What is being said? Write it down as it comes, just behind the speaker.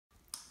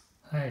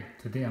Hi,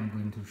 today I'm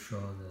going to show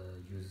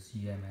the use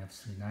EMF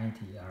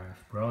 390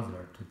 RF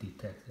browser to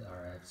detect the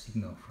RF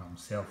signal from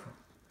cell phone.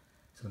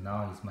 So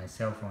now my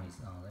cell phone is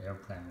on the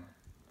airplane mode.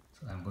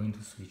 So I'm going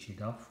to switch it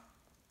off.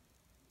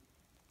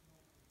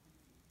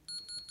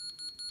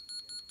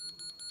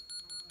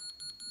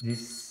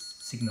 This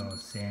signal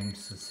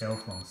sends the cell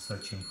phone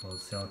searching for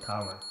cell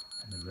tower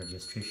and the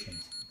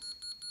registrations.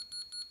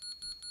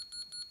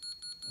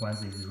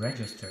 Once it's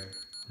registered,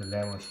 the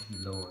level should be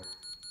lower.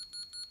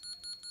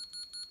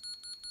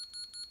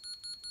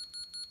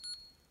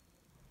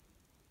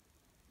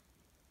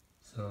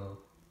 So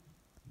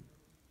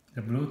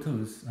the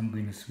Bluetooth I'm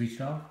going to switch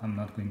off. I'm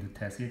not going to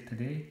test it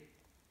today.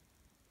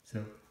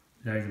 So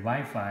there is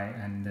Wi-Fi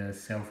and the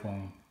cell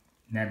phone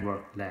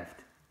network left.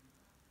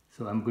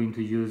 So I'm going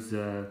to use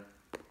the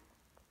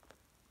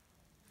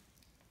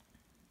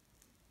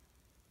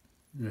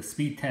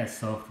speed test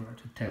software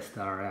to test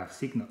the RF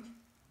signals.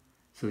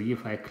 So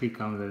if I click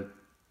on the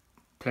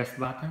test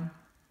button,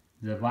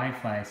 the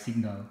Wi-Fi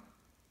signal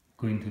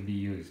going to be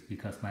used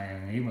because I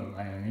enabled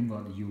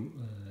the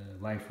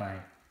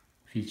Wi-Fi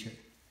feature.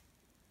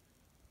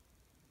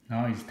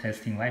 Now it's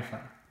testing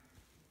Wi-Fi.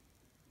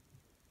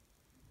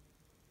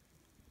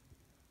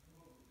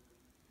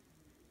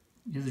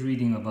 It's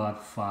reading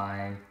about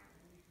 5,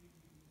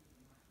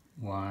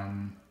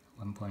 1,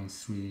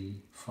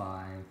 1.3,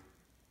 5.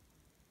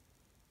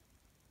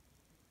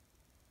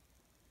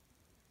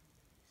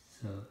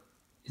 So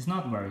it's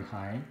not very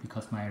high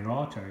because my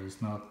router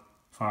is not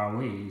far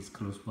away, it's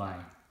close by.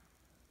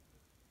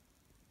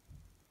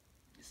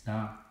 It's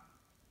down.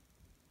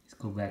 Let's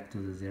go back to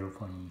the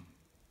 0.1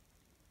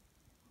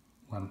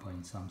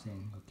 point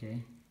something,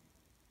 okay?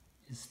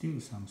 There's still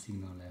some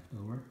signal left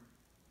over.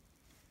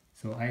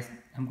 So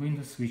I'm going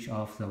to switch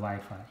off the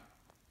Wi-Fi.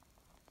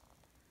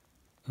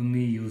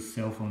 Only use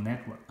cell phone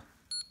network.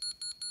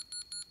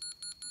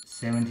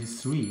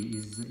 73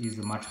 is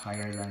much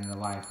higher than the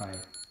Wi-Fi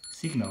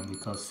signal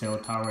because cell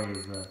tower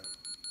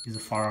is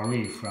far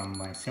away from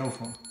my cell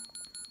phone,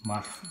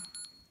 much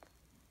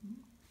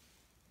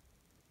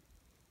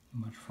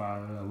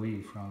farther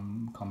away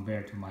from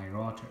compared to my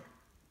router.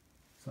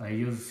 So I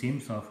use SIM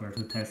software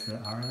to test the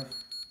RF.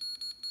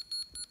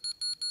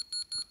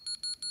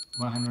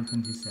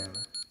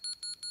 127.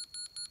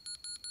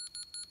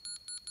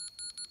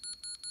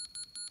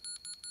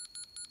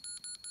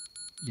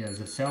 Yeah,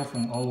 the cell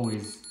phone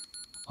always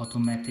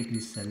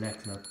automatically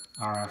selects the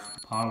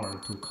RF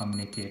power to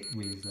communicate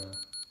with the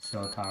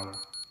cell tower.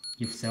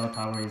 If cell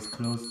tower is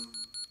close,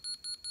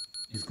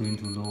 it's going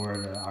to lower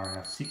the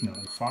RF signal.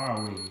 If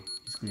far away,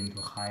 it's going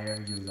to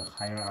use the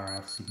higher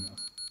RF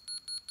signals.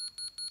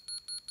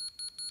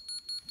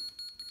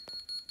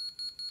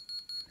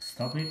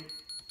 Stop it.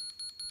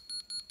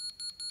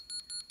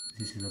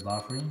 This is the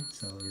buffering,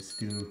 so it's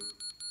still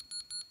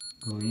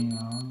going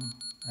on.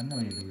 I know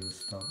it will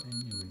stop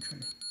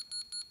eventually.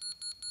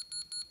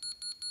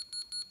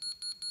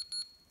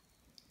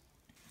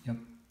 Yep,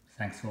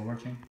 thanks for watching.